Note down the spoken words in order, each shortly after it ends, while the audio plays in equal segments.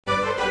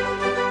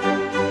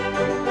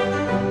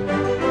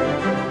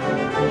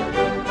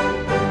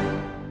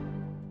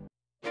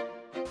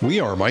We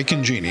are Mike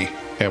and Jeannie,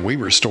 and we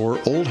restore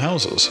old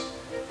houses.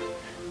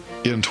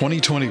 In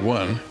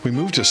 2021, we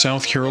moved to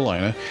South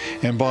Carolina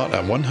and bought a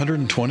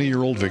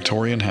 120-year-old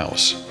Victorian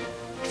house.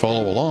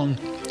 Follow along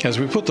as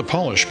we put the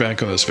polish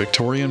back on this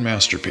Victorian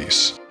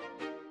masterpiece.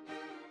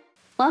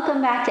 Welcome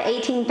back to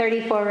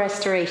 1834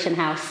 Restoration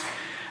House.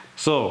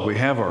 So, we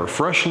have our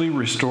freshly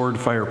restored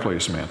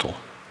fireplace mantle.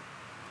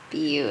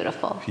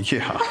 Beautiful.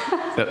 Yeah,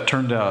 that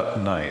turned out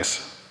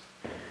nice.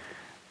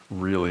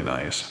 Really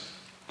nice.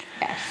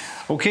 Yes.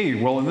 Okay,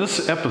 well in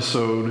this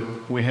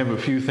episode, we have a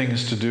few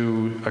things to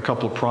do, a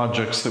couple of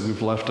projects that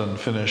we've left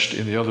unfinished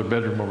in the other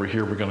bedroom over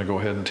here. We're going to go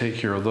ahead and take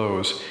care of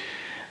those.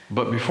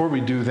 But before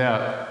we do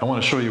that, I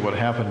want to show you what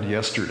happened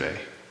yesterday.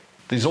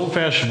 These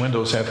old-fashioned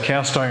windows have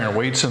cast iron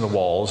weights in the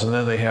walls, and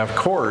then they have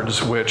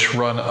cords which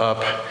run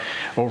up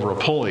over a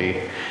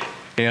pulley,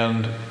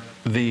 and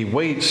the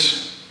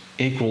weights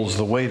equals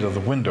the weight of the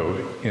window,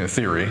 in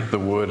theory, the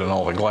wood and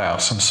all the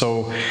glass. And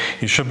so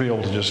you should be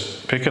able to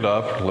just pick it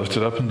up, lift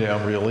it up and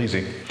down real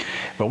easy.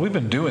 But we've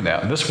been doing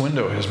that, and this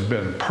window has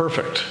been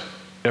perfect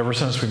ever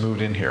since we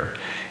moved in here.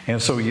 And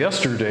so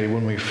yesterday,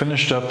 when we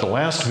finished up the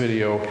last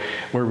video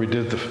where we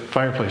did the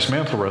fireplace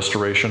mantle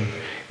restoration,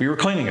 we were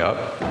cleaning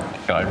up,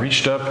 and I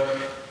reached up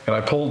and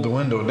I pulled the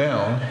window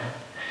down.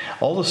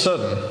 All of a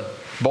sudden,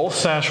 both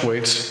sash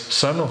weights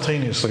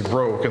simultaneously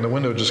broke, and the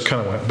window just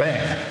kind of went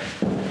bang.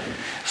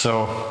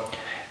 So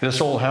this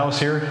old house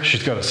here,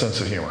 she's got a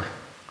sense of humor.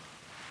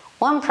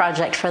 One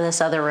project for this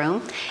other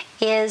room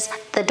is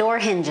the door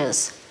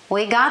hinges.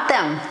 We got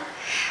them.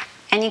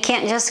 And you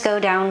can't just go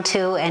down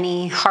to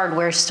any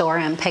hardware store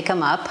and pick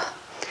them up.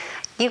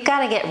 You've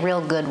got to get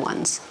real good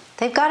ones.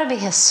 They've got to be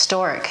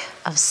historic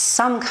of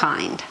some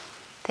kind.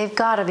 They've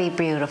got to be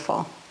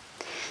beautiful.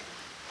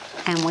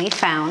 And we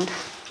found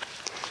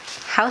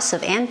House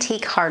of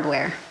Antique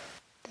Hardware.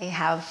 They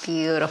have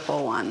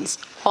beautiful ones,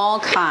 all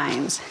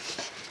kinds.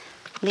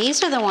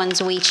 These are the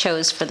ones we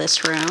chose for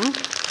this room.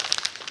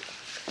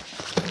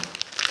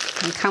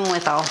 They come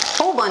with a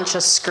whole bunch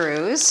of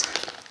screws.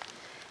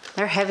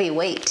 They're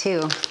heavyweight too.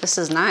 This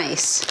is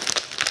nice.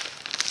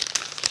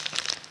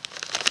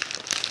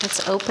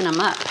 Let's open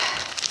them up.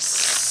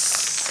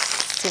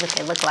 See what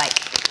they look like.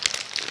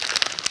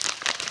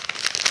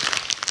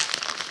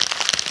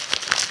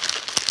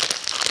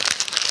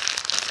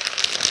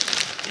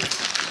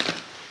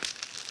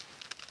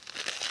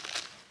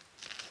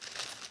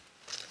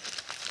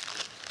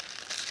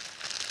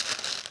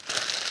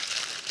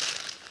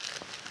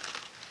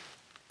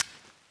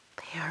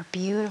 They are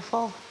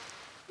beautiful.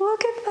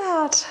 Look at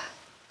that.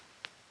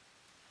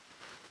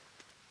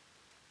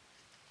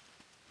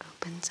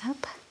 Opens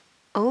up.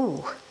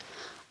 Oh,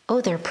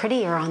 they're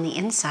prettier on the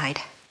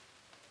inside.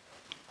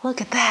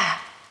 Look at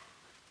that.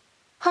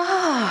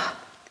 Ah,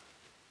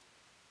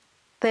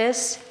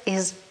 this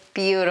is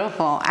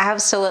beautiful.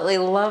 Absolutely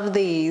love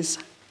these.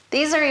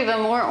 These are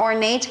even more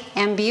ornate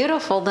and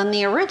beautiful than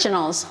the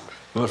originals.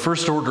 Well, the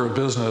first order of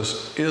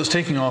business is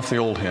taking off the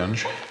old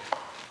hinge.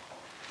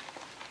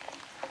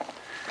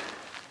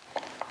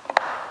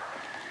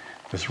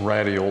 This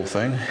ratty old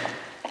thing.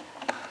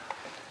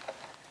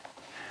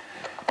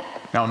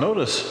 Now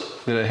notice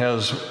that it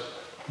has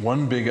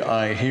one big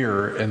eye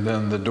here, and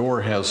then the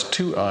door has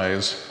two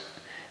eyes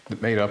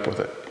that made up with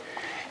it.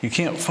 You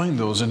can't find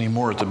those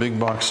anymore at the big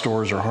box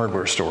stores or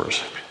hardware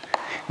stores.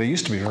 They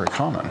used to be very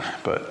common,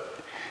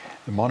 but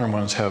the modern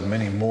ones have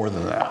many more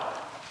than that.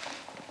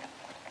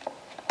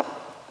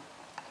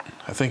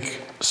 I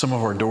think some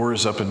of our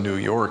doors up in New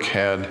York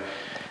had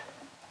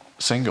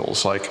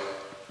singles, like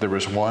there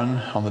was one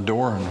on the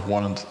door and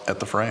one at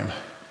the frame.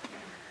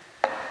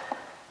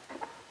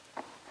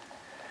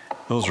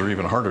 Those are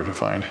even harder to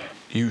find.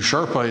 You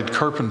sharp-eyed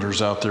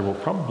carpenters out there will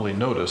probably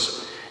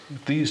notice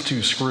that these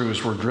two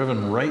screws were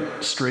driven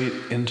right straight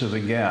into the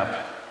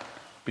gap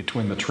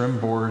between the trim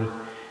board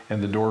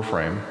and the door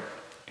frame.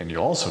 And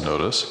you'll also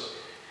notice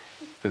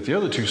that the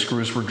other two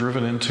screws were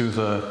driven into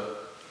the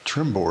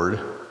trim board,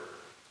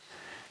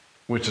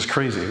 which is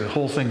crazy. The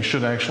whole thing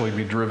should actually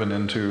be driven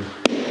into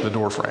the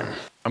door frame.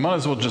 I might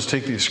as well just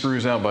take these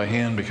screws out by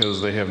hand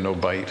because they have no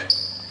bite.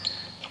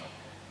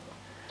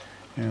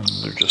 And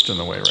they're just in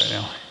the way right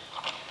now.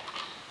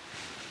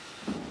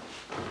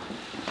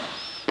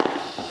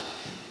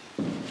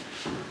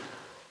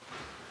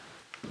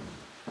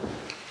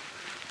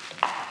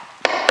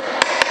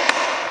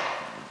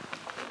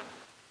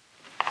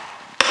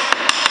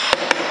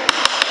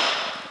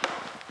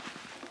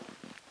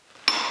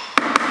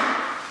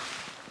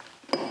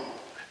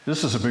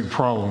 This is a big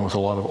problem with a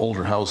lot of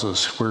older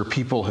houses where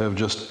people have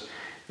just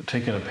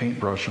taken a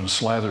paintbrush and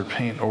slathered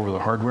paint over the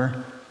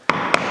hardware.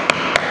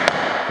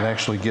 It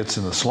actually gets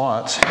in the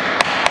slots.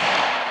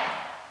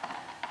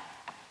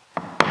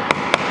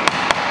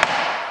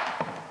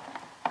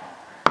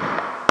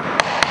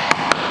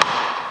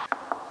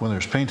 When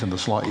there's paint in the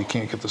slot, you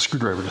can't get the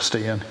screwdriver to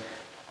stay in.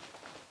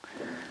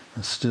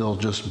 It's still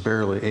just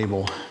barely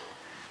able.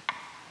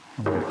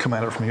 I'm going to come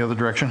at it from the other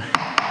direction.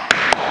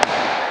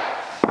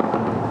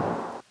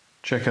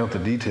 Check out the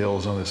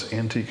details on this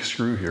antique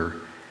screw here.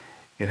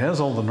 It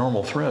has all the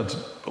normal threads,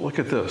 but look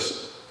at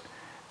this.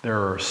 There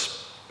are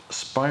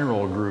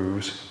spiral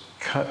grooves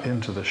cut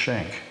into the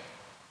shank.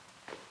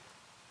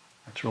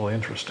 That's really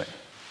interesting.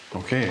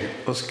 Okay,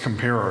 let's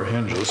compare our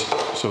hinges.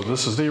 So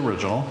this is the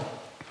original.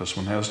 This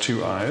one has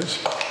 2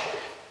 eyes.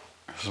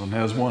 This one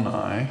has 1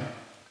 eye.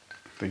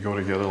 They go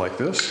together like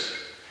this.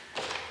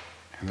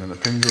 And then the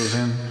pin goes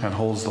in and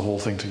holds the whole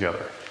thing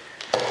together.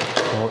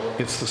 Well,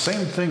 it's the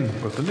same thing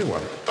with the new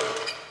one.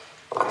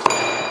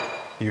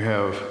 You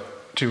have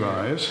 2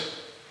 eyes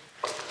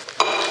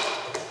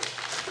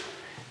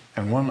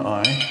and 1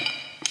 eye.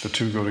 The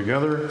 2 go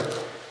together,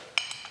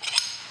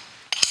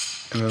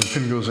 and then the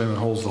pin goes in and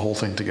holds the whole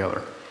thing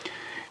together.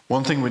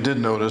 One thing we did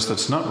notice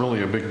that's not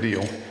really a big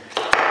deal,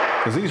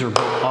 because these are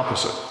both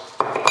opposite.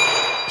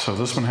 So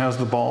this one has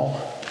the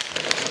ball,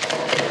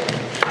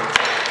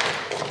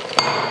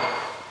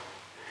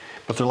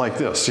 but they're like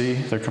this, see?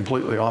 They're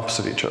completely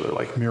opposite each other,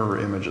 like mirror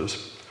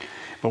images.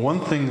 But one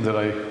thing that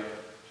I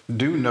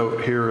do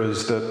note here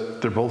is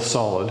that they're both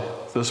solid.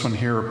 This one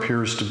here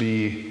appears to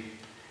be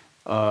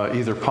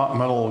either pot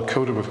metal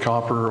coated with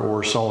copper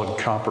or solid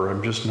copper.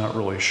 I'm just not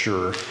really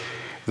sure.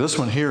 This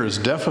one here is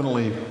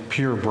definitely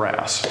pure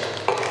brass.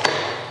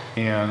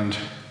 And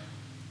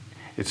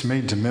it's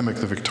made to mimic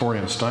the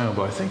Victorian style,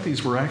 but I think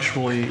these were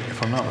actually,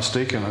 if I'm not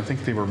mistaken, I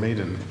think they were made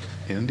in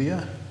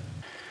India.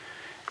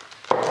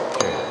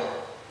 Okay.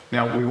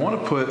 Now we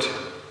want to put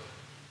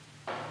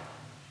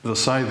the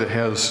side that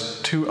has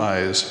 2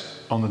 eyes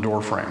on the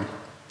door frame.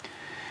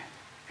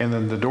 And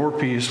then the door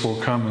piece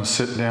will come and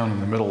sit down in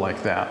the middle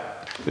like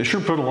that. They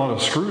sure put a lot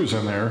of screws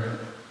in there.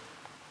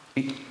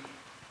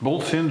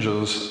 Both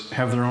hinges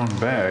have their own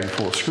bag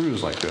full of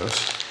screws like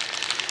this.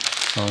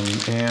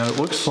 And it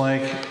looks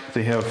like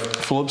they have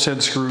Phillips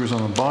head screws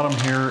on the bottom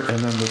here, and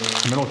then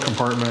the middle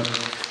compartment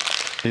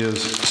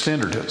is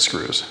standard head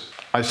screws.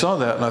 I saw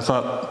that and I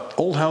thought,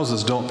 old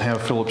houses don't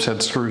have Phillips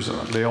head screws in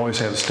them. They always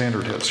had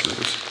standard head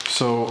screws.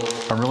 So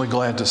I'm really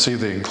glad to see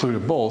they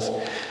included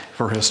both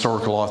for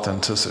historical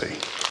authenticity.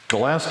 The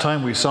last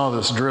time we saw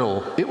this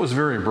drill, it was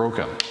very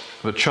broken.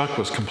 The chuck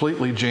was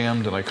completely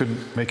jammed and I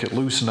couldn't make it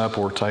loosen up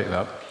or tighten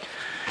up.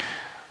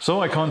 So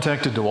I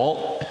contacted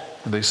DeWalt.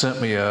 They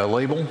sent me a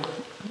label.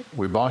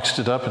 We boxed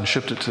it up and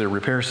shipped it to their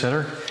repair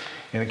center,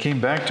 and it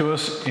came back to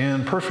us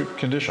in perfect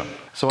condition.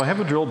 So I have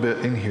a drill bit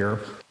in here.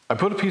 I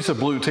put a piece of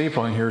blue tape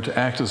on here to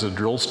act as a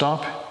drill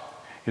stop.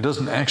 It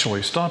doesn't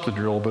actually stop the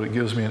drill, but it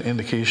gives me an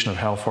indication of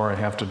how far I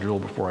have to drill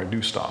before I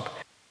do stop.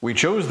 We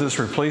chose this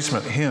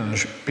replacement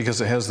hinge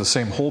because it has the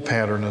same hole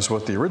pattern as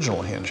what the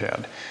original hinge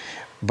had,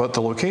 but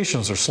the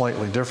locations are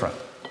slightly different.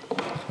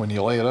 When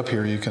you lay it up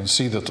here, you can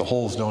see that the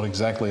holes don't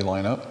exactly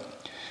line up.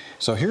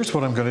 So here's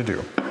what I'm going to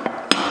do.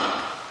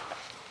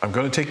 I'm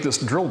going to take this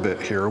drill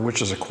bit here,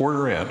 which is a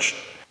 1/4 inch,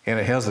 and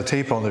it has the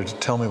tape on there to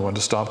tell me when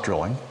to stop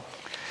drilling.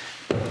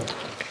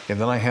 And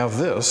then I have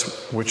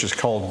this, which is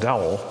called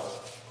dowel.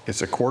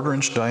 It's a 1/4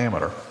 inch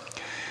diameter.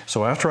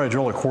 So after I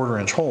drill a 1/4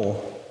 inch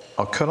hole,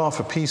 I'll cut off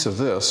a piece of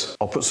this,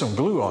 I'll put some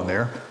glue on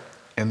there,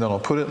 and then I'll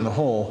put it in the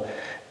hole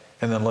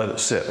and then let it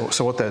sit.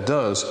 So what that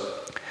does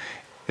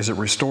is it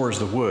restores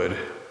the wood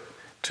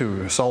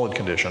to a solid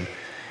condition,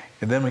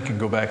 and then we can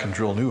go back and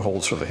drill new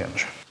holes for the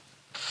hinge.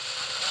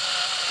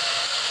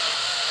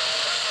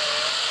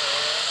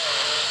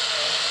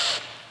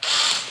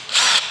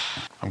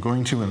 I'm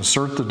going to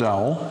insert the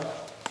dowel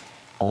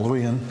all the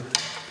way in,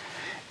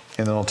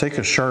 and then I'll take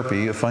a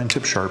Sharpie, a fine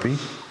tip Sharpie,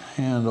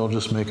 and I'll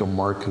just make a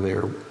mark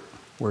there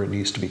where it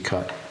needs to be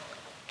cut.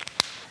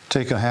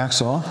 Take a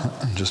hacksaw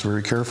and just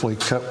very carefully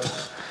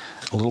cut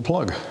a little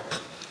plug.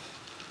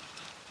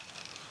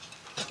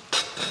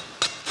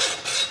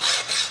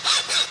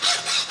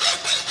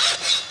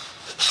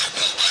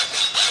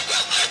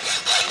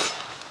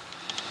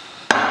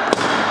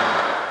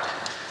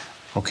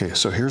 Okay,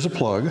 so here's a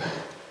plug.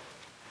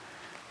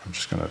 I'm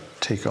just going to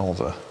take all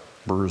the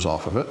burrs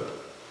off of it.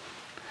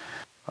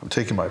 I'm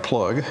taking my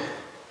plug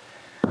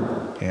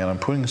and I'm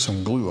putting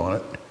some glue on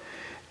it.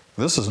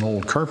 This is an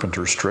old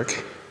carpenter's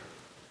trick.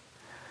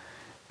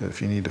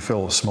 If you need to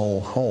fill a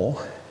small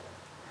hole,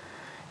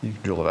 you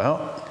can drill it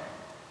out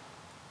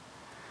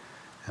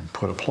and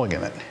put a plug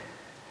in it.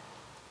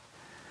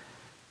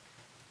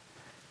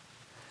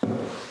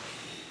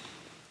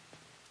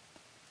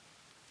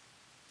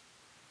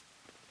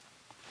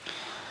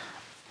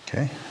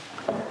 Okay,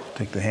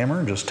 take the hammer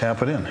and just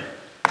tap it in.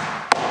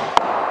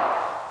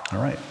 All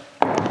right.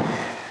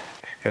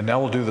 And now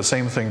we'll do the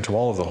same thing to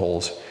all of the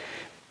holes.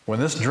 When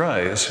this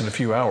dries in a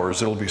few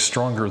hours, it'll be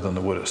stronger than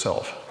the wood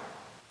itself.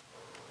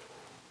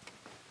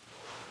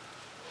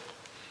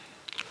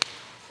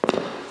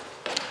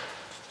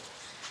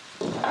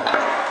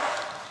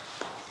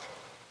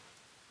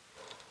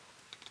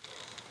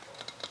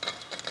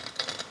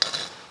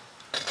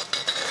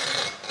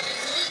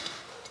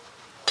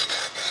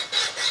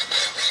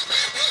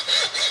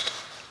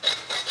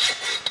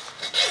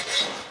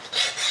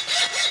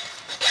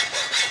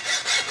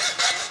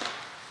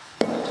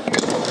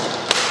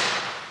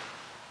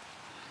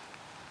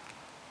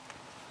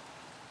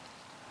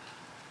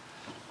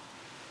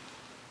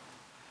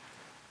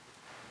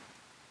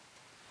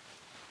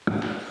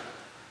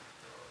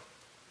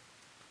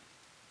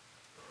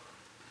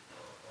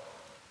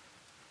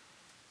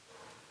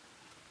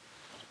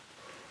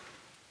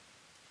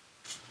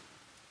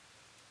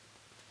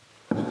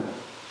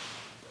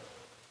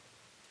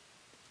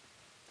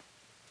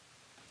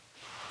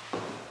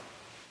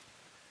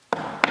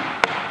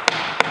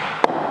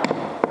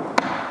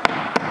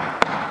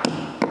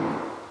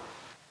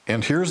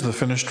 And here's the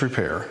finished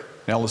repair.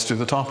 Now let's do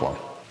the top one.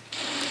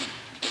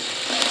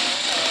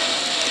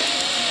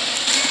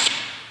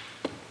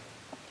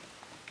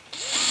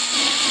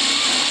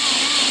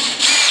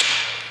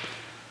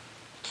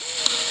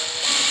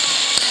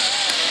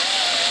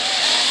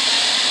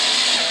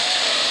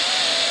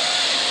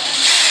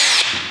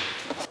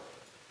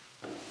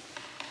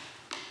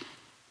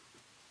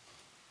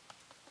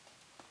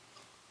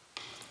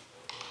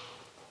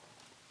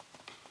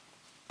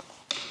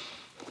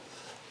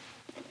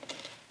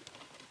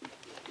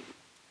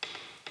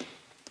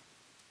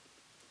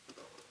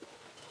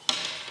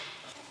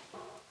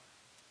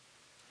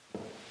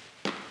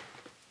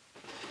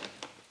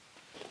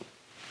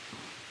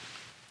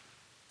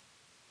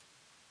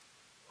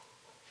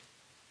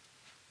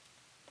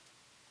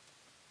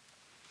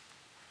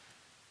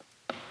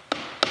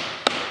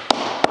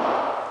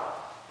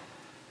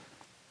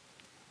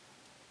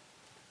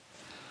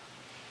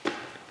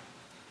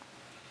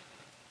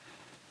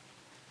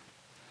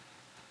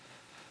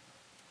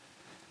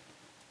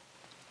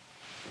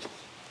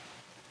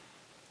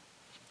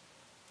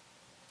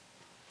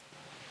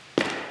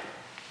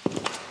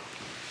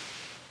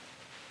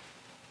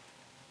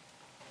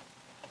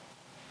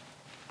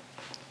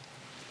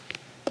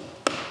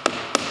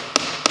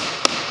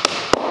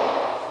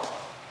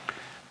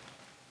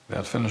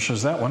 That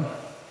finishes that one.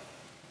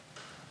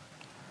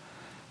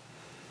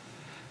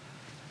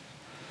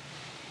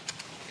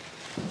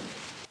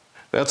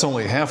 That's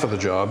only half of the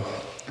job.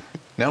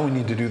 Now we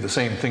need to do the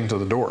same thing to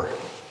the door.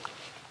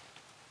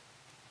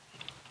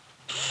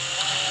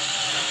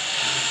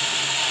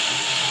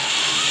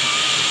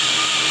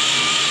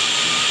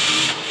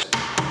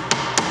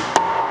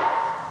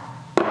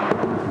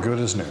 Good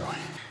as new.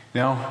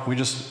 Now we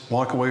just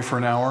walk away for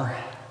an hour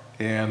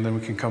and then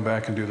we can come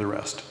back and do the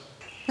rest.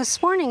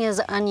 This morning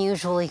is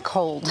unusually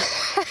cold.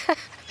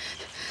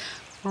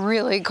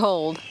 Really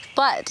cold.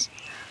 But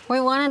we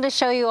wanted to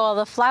show you all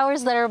the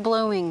flowers that are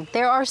blooming.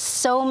 There are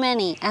so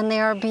many and they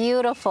are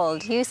beautiful.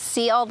 Do you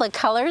see all the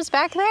colors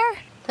back there?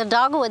 The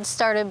dogwood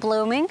started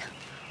blooming,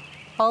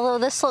 although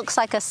this looks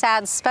like a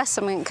sad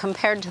specimen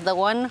compared to the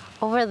one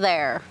over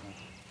there.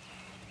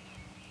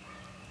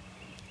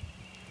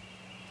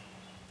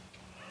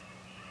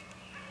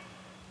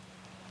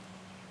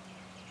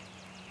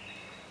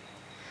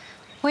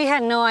 We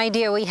had no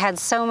idea we had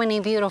so many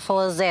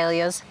beautiful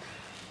azaleas.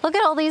 Look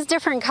at all these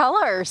different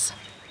colors.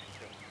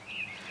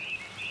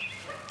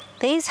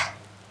 These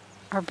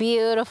are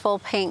beautiful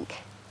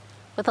pink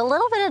with a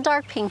little bit of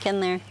dark pink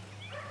in there.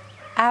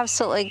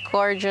 Absolutely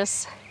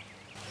gorgeous.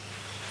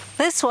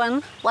 This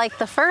one, like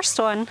the first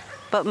one,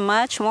 but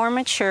much more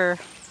mature.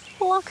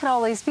 Look at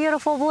all these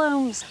beautiful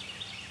blooms.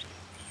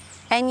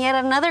 And yet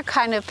another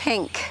kind of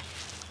pink.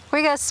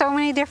 We got so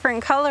many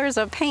different colors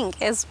of pink.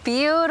 It's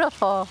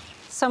beautiful.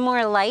 Some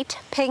more light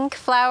pink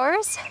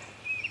flowers.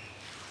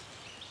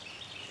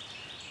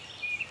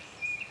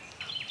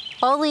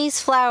 All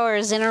these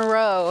flowers in a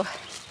row,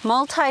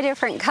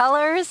 multi-different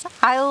colors.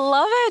 I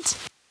love it.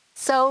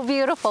 So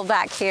beautiful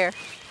back here.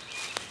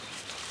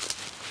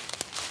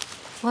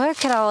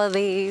 Look at all of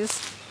these.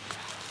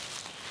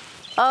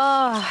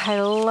 Oh,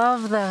 I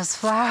love those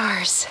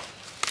flowers.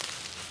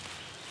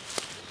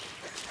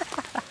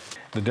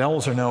 The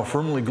dowels are now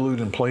firmly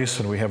glued in place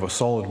and we have a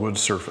solid wood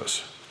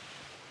surface.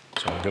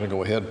 So I'm going to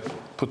go ahead and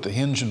put the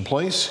hinge in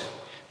place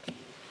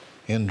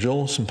and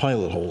drill some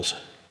pilot holes.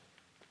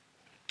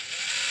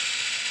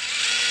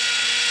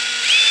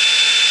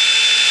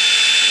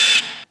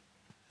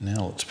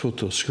 Now let's put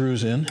those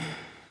screws in.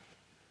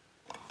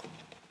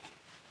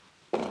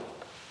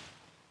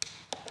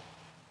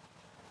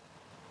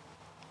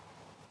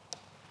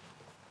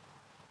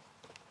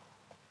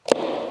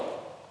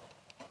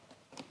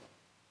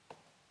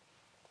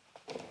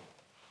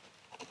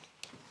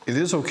 It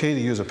is okay to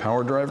use a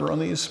power driver on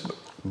these,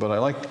 but I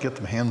like to get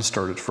them hand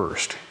started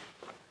first.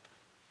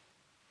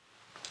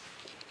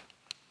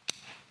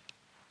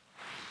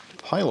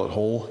 The pilot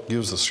hole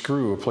gives the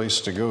screw a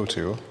place to go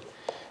to,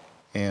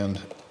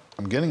 and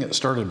I'm getting it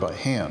started by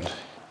hand.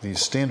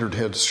 These standard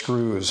head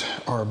screws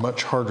are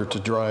much harder to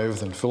drive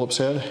than Phillips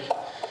head,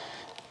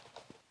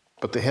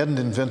 but they hadn't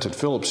invented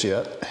Phillips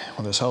yet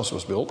when this house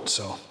was built,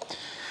 so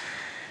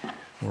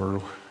we're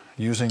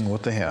using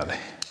what they had.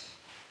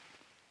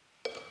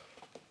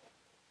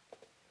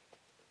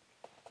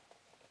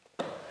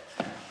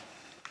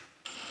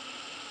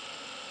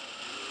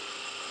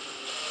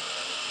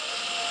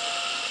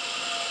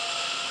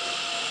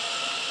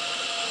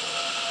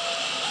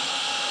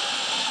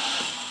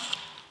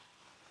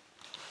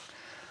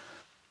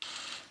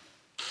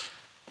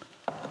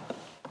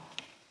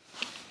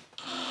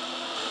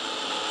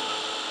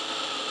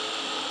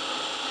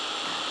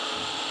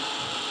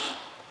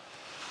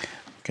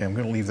 Okay, I'm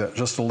going to leave that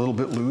just a little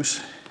bit loose.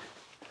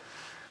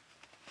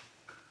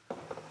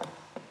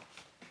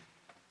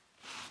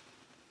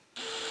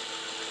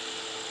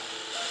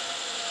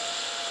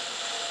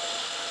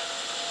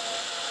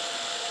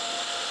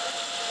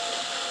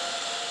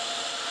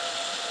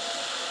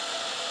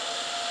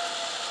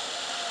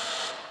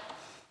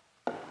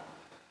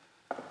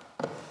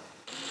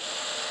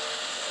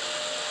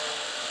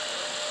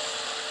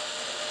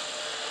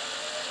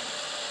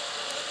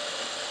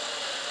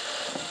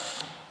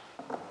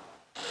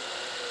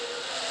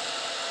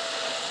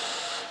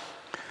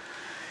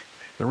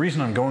 The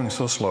reason I'm going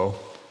so slow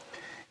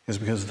is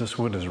because this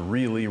wood is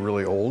really,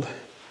 really old,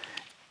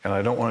 and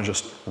I don't want to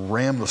just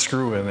ram the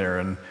screw in there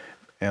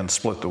and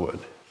split the wood.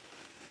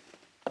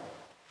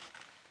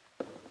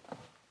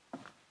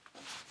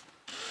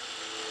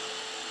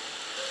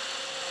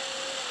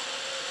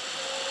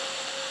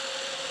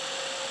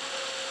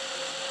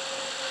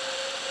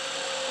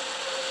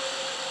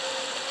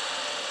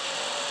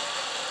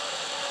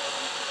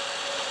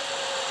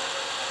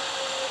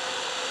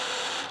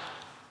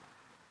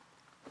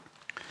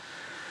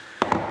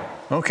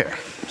 Okay,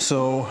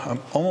 so I'm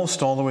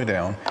almost all the way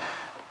down.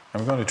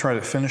 I'm going to try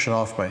to finish it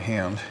off by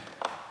hand.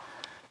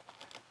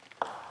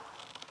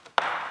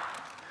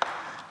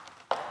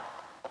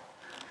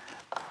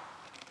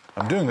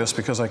 I'm doing this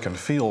because I can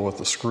feel what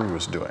the screw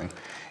is doing.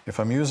 If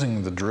I'm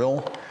using the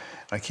drill,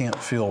 I can't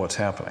feel what's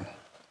happening,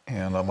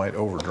 and I might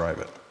overdrive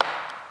it.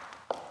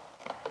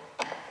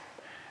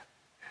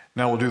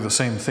 Now we'll do the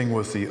same thing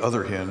with the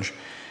other hinge.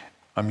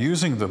 I'm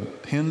using the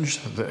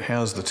hinge that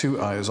has the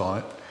two eyes on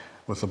it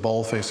with the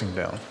ball facing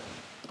down.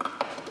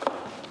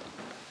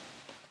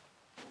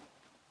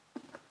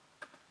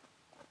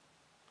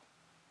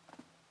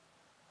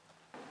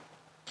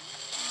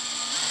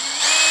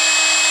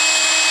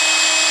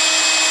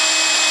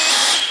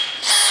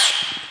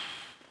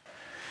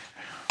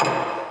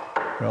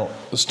 Well,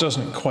 this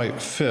doesn't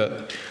quite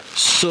fit,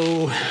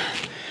 so I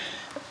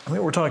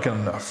think we're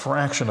talking a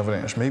fraction of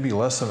an inch, maybe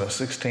less than a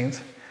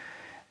 1/16,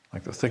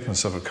 like the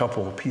thickness of a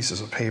couple of pieces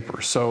of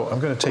paper. So I'm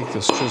going to take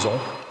this chisel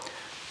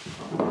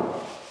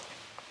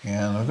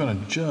and I'm going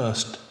to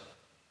just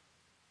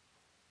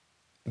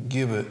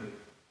give it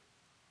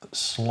the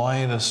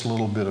slightest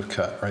little bit of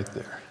cut right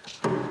there.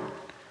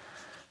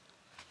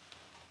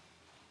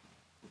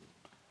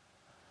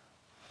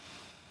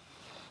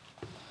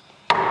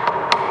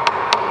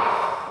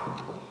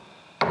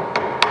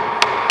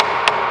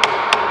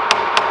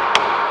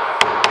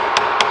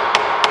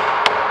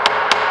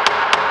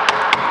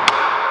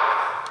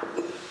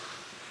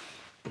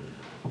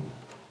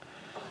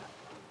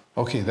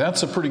 Okay,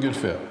 that's a pretty good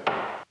fit.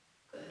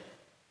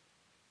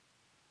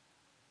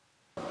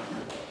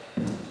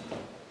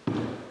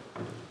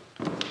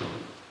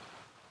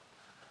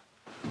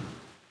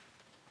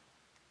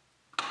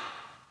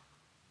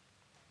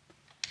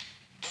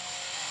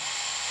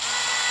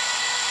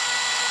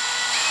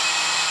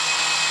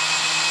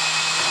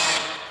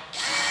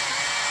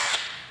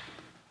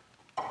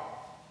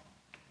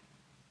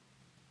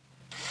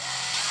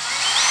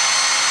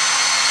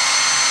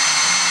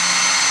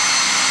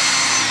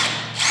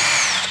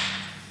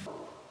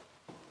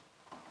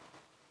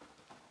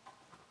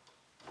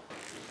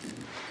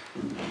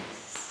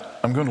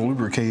 I'm going to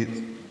lubricate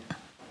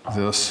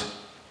this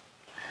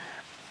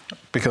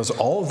because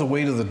all of the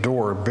weight of the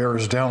door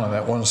bears down on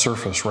that one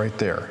surface right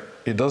there.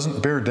 It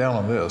doesn't bear down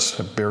on this,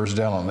 it bears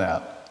down on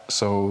that.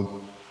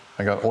 So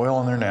I got oil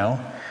in there now.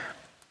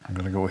 I'm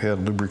going to go ahead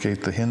and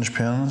lubricate the hinge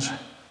pins.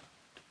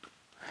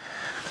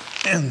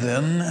 And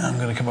then I'm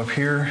going to come up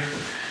here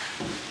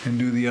and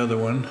do the other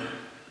one.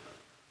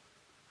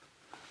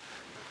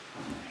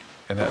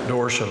 And that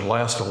door should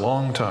last a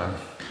long time.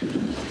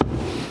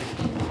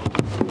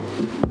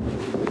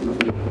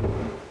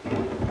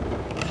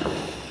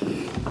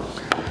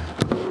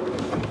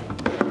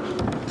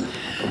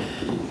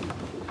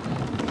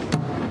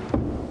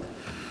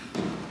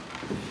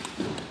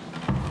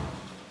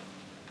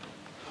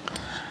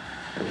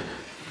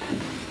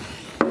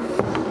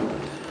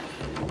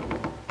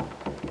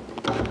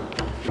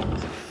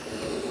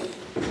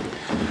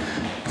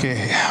 Okay,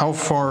 how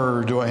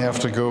far do I have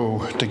to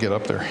go to get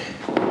up there?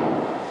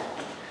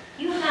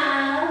 You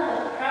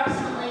have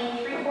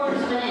approximately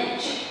 3/4 of an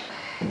inch.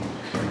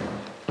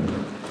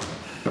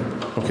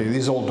 Okay,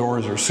 these old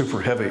doors are super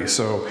heavy,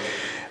 so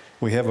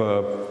we have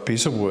a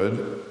piece of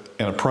wood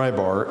and a pry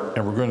bar,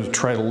 and we're going to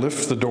try to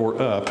lift the door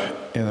up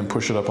and then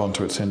push it up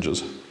onto its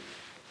hinges.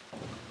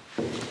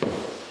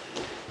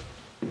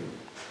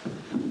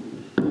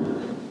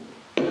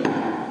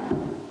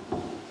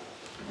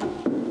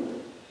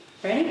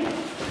 Ready?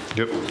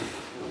 Yep.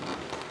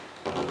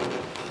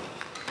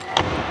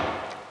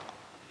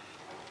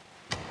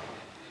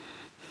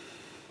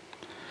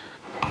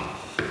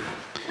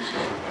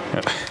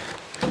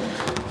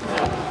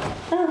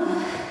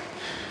 Oh,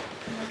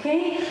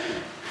 okay.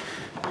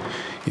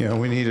 Yeah,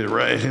 we need it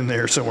right in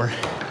there somewhere.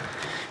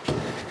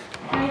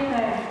 Right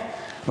there.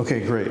 Okay,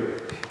 great.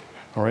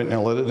 All right,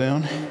 now let it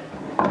down.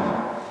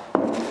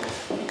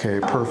 Okay,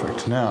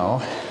 perfect.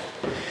 Now,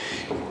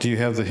 do you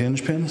have the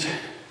hinge pins?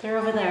 They're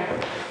over there.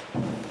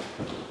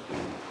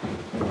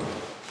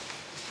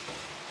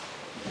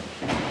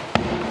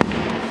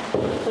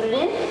 Put it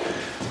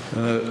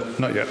in?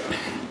 Not yet.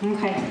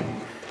 Okay.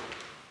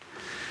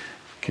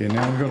 Okay,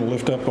 now I'm going to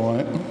lift up on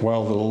it.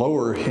 While the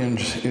lower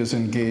hinge is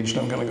engaged,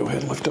 I'm going to go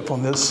ahead and lift up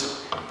on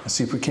this and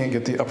see if we can't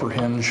get the upper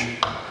hinge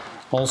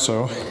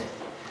also.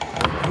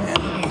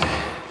 And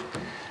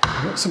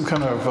I've got some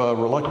kind of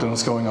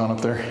reluctance going on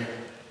up there.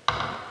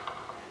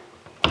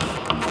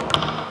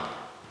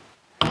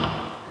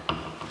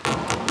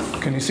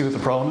 Can you see what the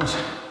problem is?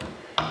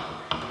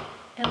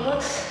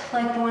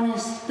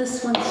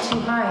 this one's too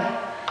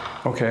high.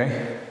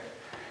 Okay.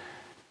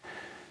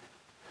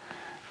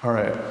 All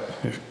right.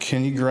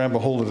 Can you grab a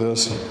hold of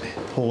this and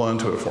hold on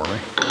to it for me?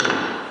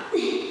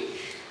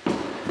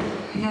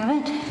 You have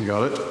it? You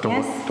got it?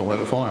 Yes. Don't let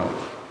it fall out.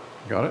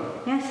 You got it?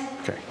 Yes.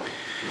 Okay.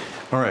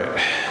 All right.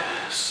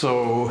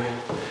 So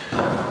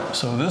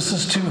this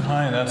is too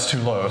high and that's too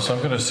low. So I'm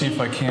going to see if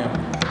I can't,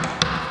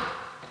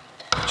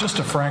 just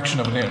a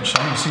fraction of an inch. So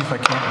I'm going to see if I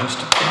can't just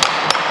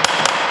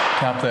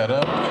tap that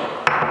up.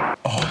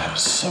 Oh, that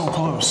was so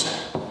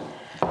close.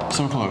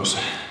 So close.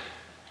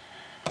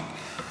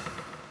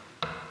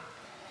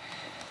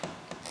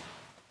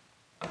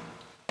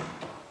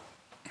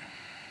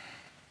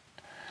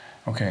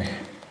 Okay,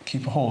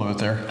 keep a hold of it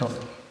there.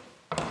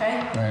 Okay.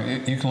 All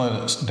right, you can let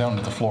it down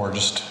to the floor.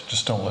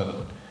 Just don't let it.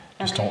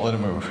 Don't let it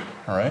move.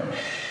 All right.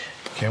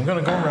 Okay, I'm going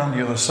to go around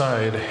the other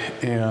side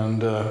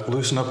and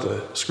loosen up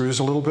the screws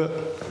a little bit.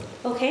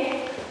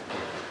 Okay.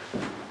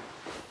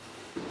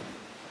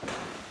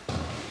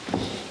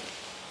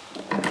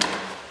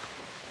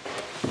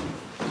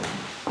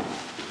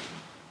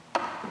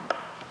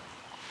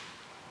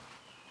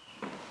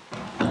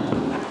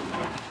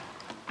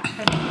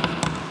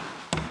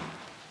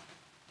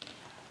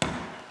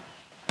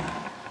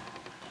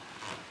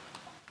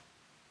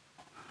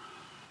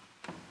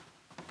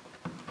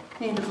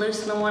 Need to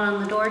loosen the one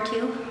on the door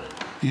too?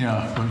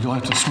 Yeah, but you'll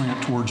have to swing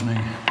it towards me.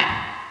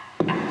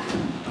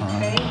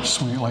 Okay.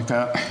 Swing it like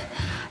that.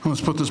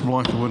 Let's put this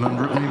block of wood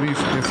under it, maybe,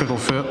 if it'll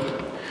fit.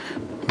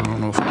 I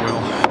don't know if it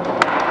will.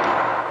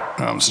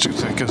 Oh, it's too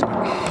thick, isn't it?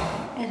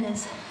 It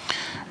is.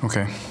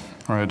 Okay.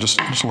 All right,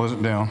 just let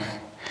it down.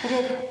 I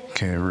did.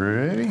 Okay,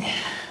 ready?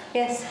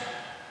 Yes.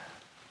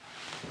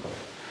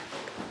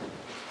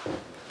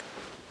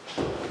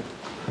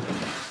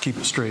 Keep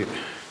it straight.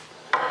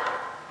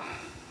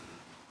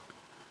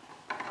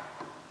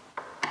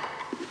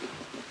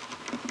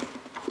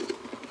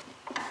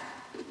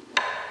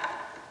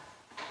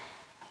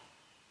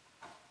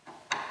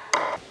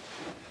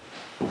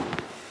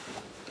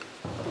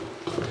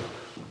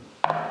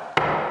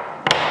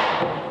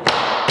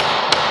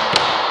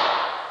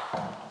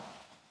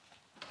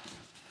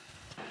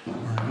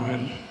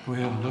 Go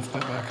ahead and lift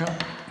that back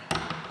up.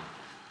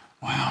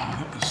 Wow,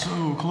 that was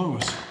so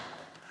close.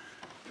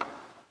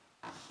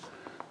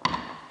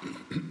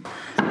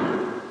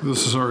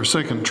 This is our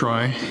second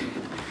try.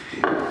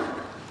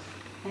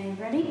 Are you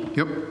ready?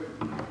 Yep.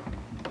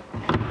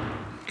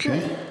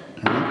 Okay.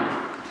 All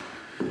right.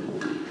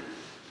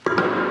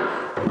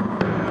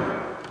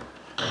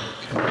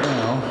 Okay,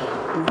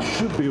 now we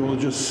should be able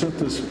to just set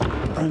this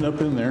right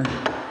up in there.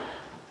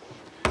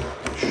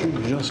 It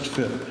should just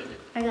fit.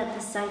 I got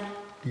this side.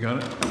 You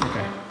got it?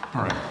 Okay.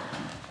 All right.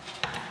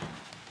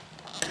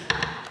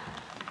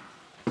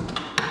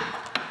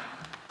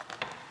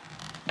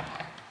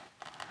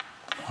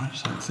 Why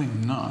does that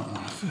thing not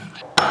want to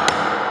fit?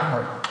 All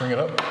right, bring it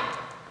up.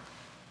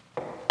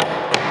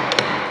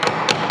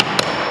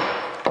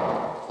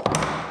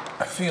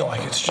 I feel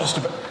like it's just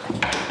about...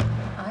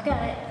 I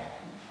got it.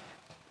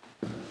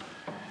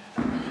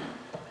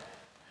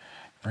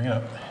 Bring it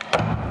up.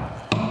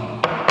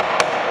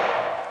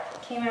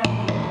 Came out of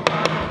the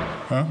bottom.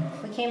 Huh?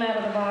 We came out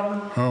of the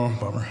bottom. Oh,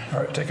 bummer. All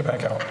right, take it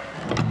back out.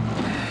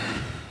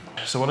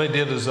 So what I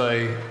did is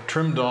I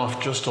trimmed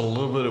off just a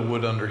little bit of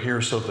wood under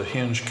here so the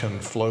hinge can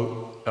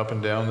float up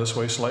and down this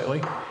way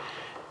slightly,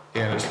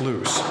 and it's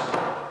loose.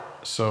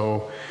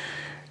 So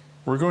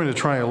we're going to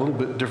try a little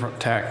bit different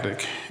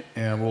tactic,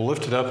 and we'll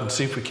lift it up and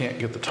see if we can't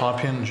get the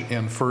top hinge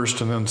in first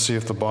and then see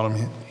if the bottom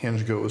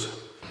hinge goes.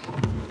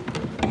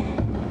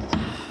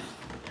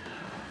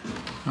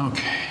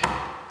 Okay.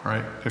 All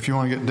right, if you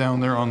want to get down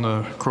there on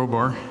the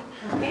crowbar,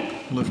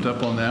 Okay. lift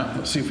up on that.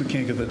 Let's see if we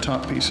can't get that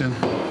top piece in.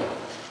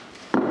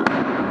 Are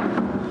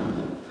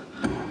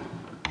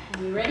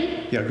you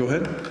ready? Yeah, go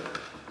ahead.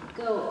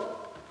 Go.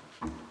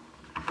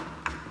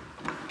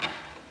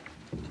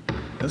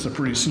 That's a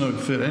pretty snug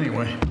fit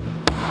anyway.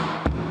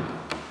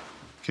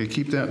 Okay,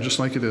 keep that just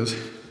like it is.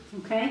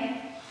 Okay.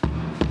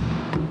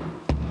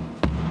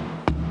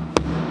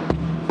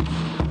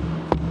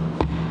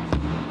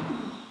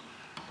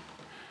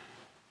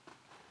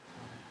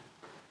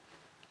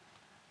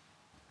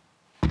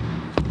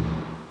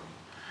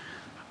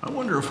 I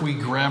wonder if we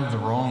grabbed the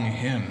wrong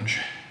hinge.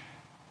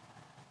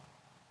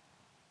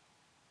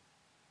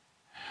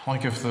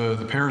 Like if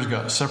the pairs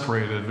got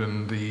separated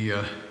and the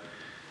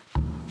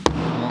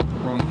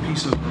wrong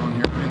pieces are on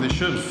here. I mean, they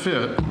should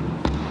fit,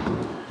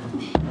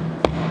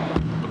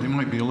 but they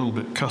might be a little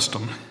bit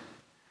custom.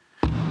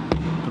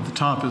 But the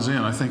top is in.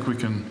 I think we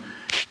can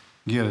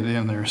get it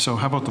in there. So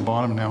how about the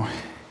bottom now?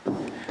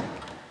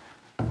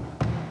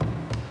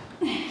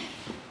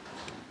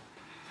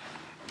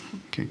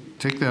 Okay,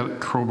 take that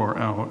crowbar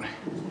out.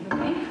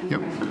 Okay.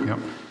 Yep, yep.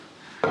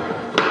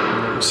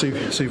 See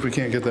if we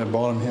can't get that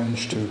bottom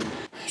hinge to,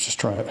 let's just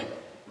try it.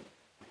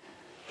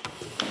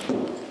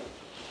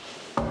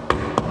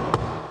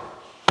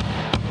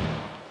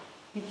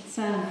 It's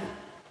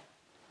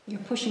you're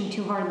pushing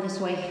too hard this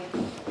way.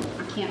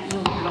 You can't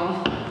move it at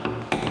all.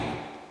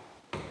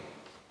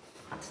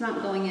 It's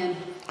not going in.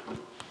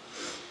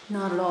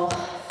 Not at all.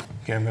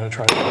 Okay, I'm gonna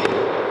try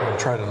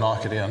to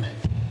knock it in.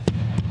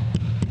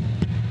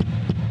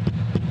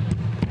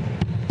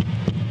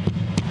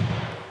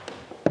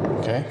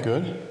 Okay,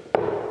 good.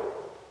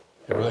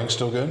 Everything's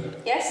still good?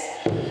 Yes.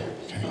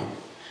 Okay.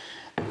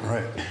 All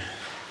right.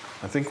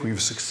 I think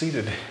we've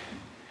succeeded.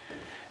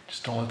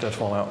 Just don't let that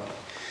fall out.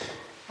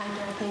 I don't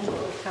think it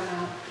would come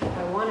out if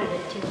I wanted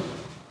it to.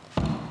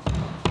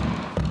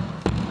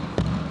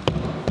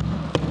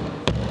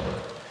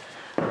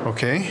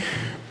 Okay,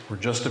 we're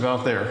just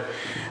about there.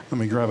 Let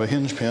me grab a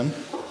hinge pin.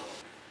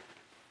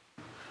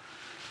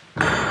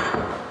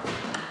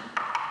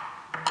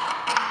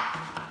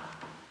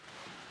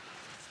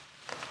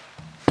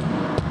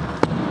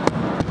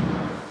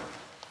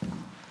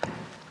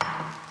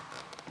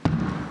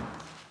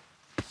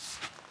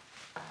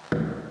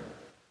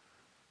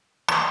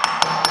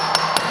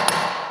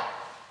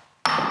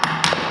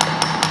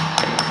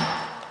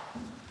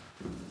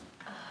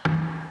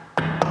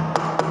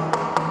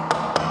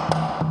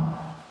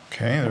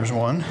 Okay, there's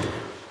one.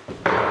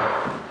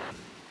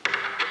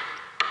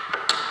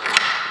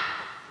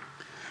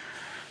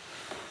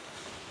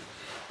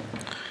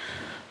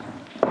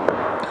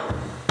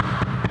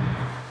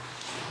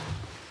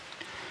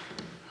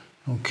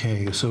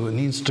 Okay, so it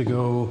needs to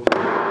go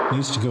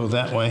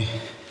that way.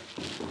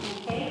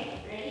 Okay,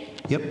 ready?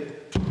 Yep.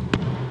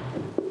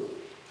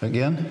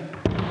 Again.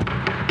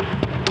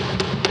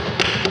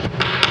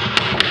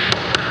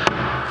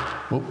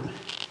 Whoop.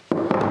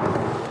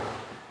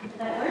 Did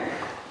that work?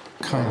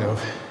 Kind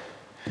of.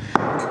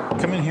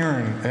 Come in here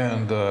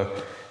and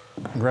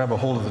grab a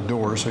hold of the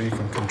door so you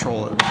can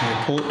control it. Can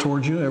you pull it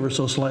towards you ever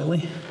so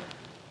slightly?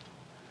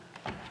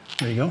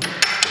 There you go.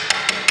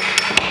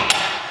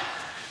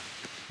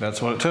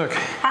 That's what it took.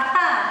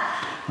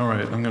 All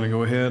right, I'm going to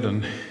go ahead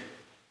and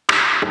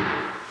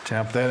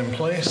tap that in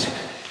place.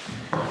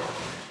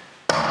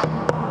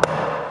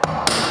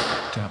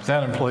 Tap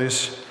that in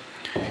place.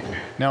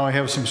 Now I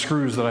have some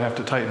screws that I have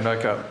to tighten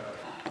back up.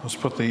 Let's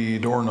put the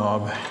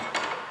doorknob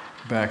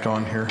back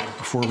on here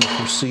before we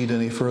proceed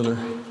any further.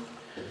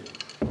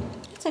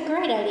 It's a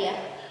great idea.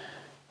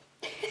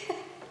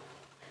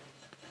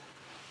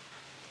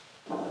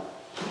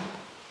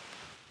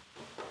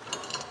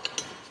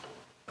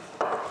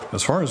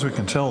 As far as we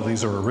can tell,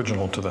 these are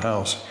original to the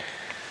house.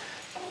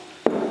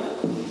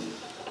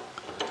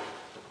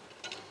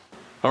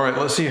 All right,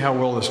 let's see how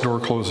well this door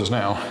closes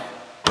now.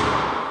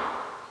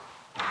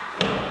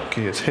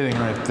 Okay, it's hitting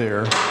right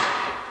there.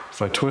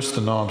 If I twist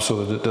the knob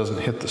so that it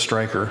doesn't hit the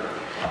striker,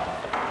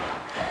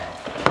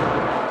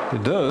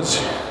 it does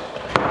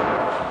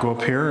go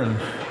up here and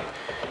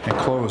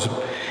close.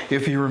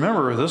 If you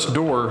remember, this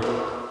door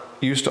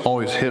used to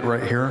always hit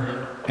right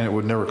here and it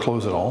would never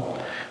close at all.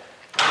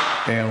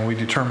 And we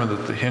determined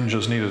that the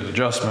hinges needed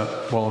adjustment.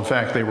 Well, in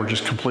fact, they were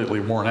just completely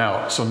worn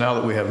out. So now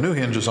that we have new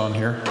hinges on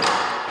here,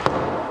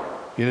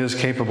 it is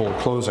capable of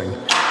closing,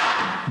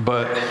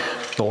 but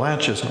the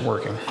latch isn't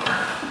working.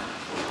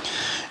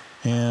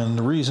 And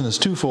the reason is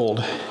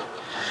twofold.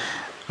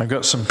 I've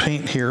got some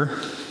paint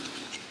here,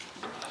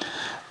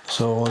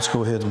 so let's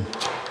go ahead and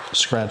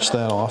scratch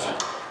that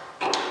off.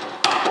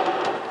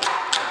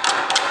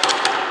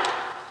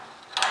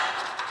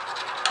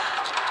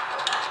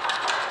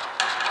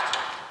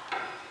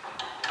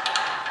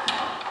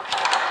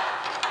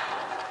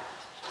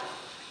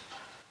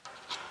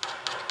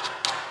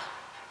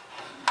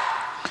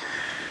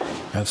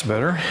 That's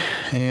better.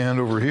 And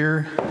over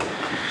here,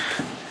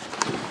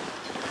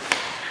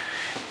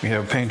 we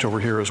have paint over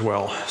here as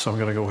well. So I'm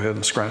going to go ahead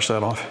and scratch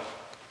that off.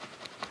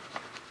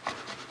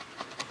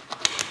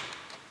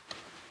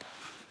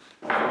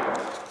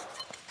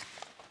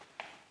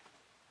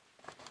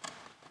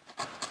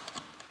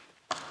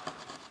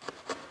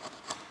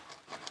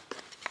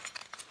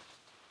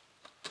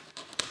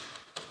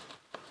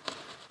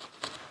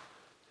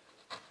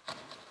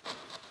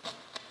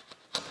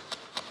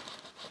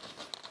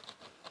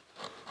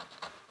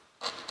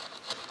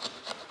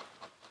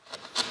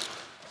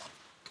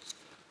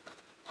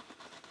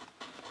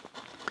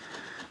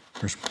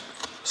 There's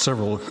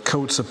several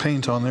coats of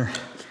paint on there,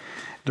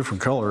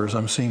 different colors.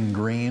 I'm seeing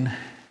green,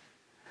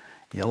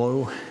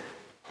 yellow,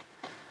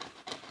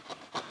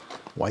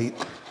 white.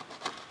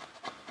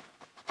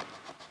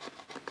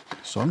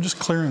 So I'm just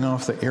clearing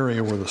off the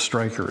area where the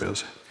striker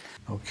is.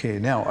 Okay,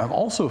 now I'm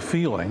also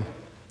feeling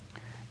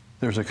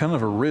there's a kind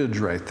of a ridge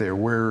right there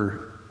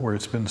where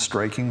it's been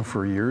striking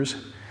for years.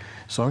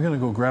 So I'm going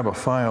to go grab a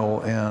file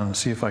and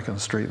see if I can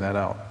straighten that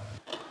out.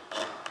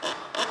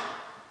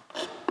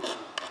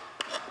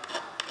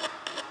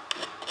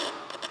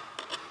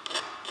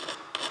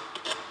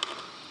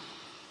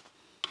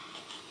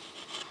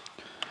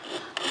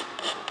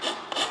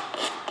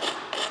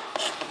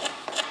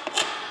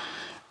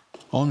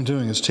 All I'm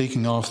doing is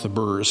taking off the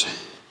burrs.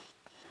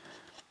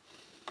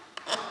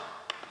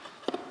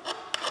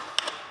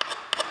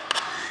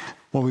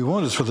 What we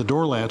want is for the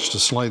door latch to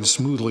slide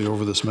smoothly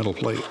over this metal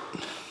plate.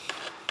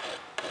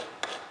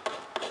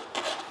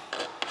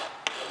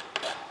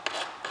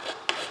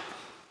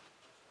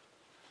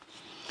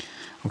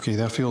 Okay,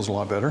 that feels a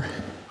lot better.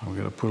 I'm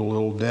gonna put a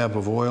little dab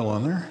of oil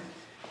on there.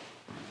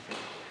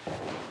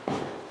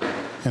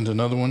 And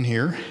another one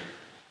here.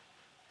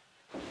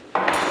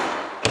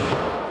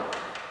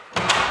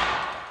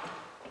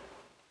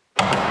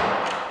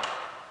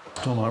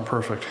 Still not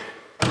perfect.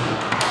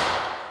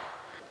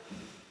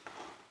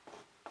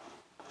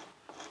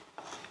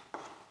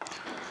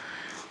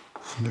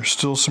 And there's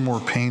still some more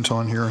paint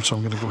on here, so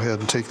I'm going to go ahead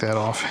and take that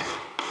off.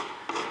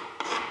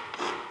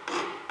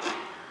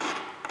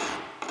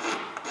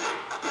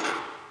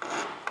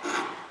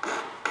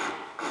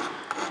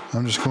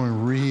 I'm just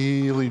going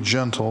really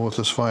gentle with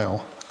this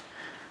file.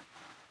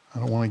 I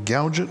don't want to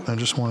gouge it, I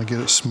just want to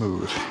get it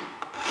smooth.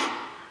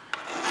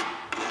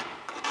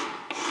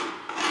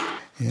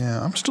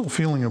 Yeah, I'm still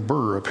feeling a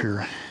burr up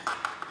here.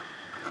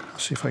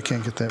 Let's see if I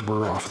can't get that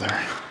burr off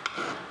there.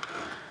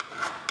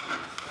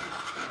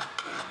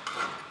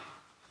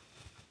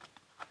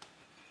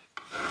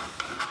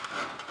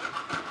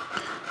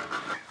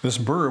 This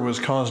burr was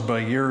caused by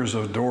years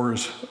of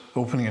doors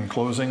opening and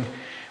closing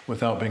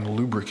without being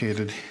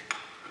lubricated.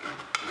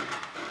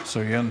 So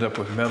you end up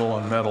with metal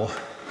on metal.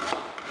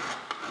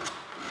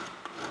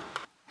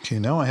 Okay,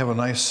 now I have a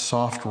nice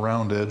soft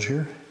round edge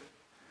here.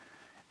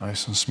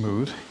 Nice and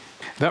smooth.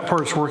 That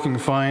part's working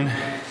fine.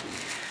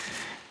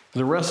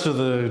 The rest of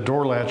the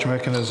door latch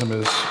mechanism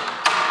is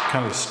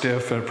kind of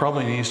stiff and it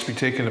probably needs to be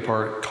taken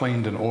apart,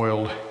 cleaned and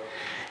oiled,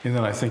 and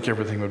then I think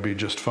everything would be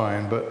just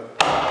fine. But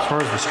as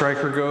far as the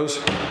striker goes,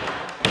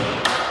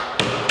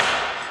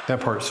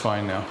 that part's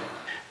fine now.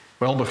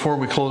 Well, before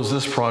we close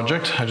this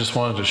project, I just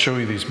wanted to show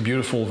you these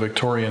beautiful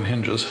Victorian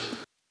hinges.